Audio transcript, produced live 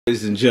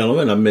Ladies and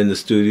gentlemen, I'm in the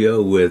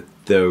studio with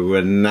the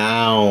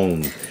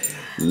renowned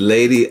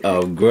Lady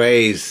of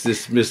Grace,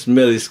 this Miss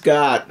Millie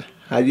Scott.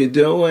 How you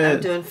doing?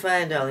 I'm doing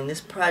fine, darling. This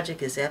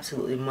project is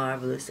absolutely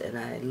marvelous, and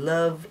I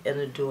love and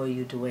adore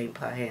you, Duane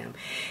Parham.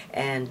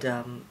 And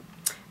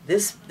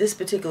this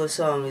particular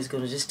song is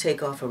going to just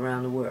take off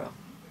around the world.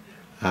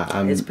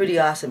 It's pretty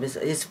awesome.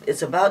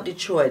 It's about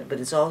Detroit, but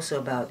it's also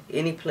about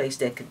any place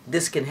that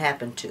this can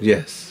happen to.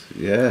 Yes,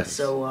 yes.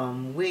 So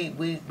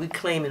we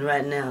claiming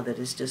right now that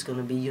it's just going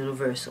to be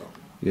universal.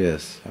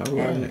 Yes, all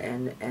right.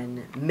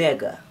 And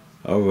mega.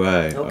 All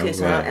right. Okay, all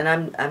so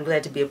right. I'm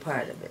glad to be a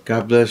part of it.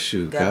 God bless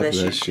you. God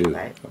bless you. you.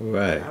 Right. All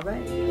right. All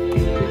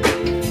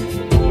right.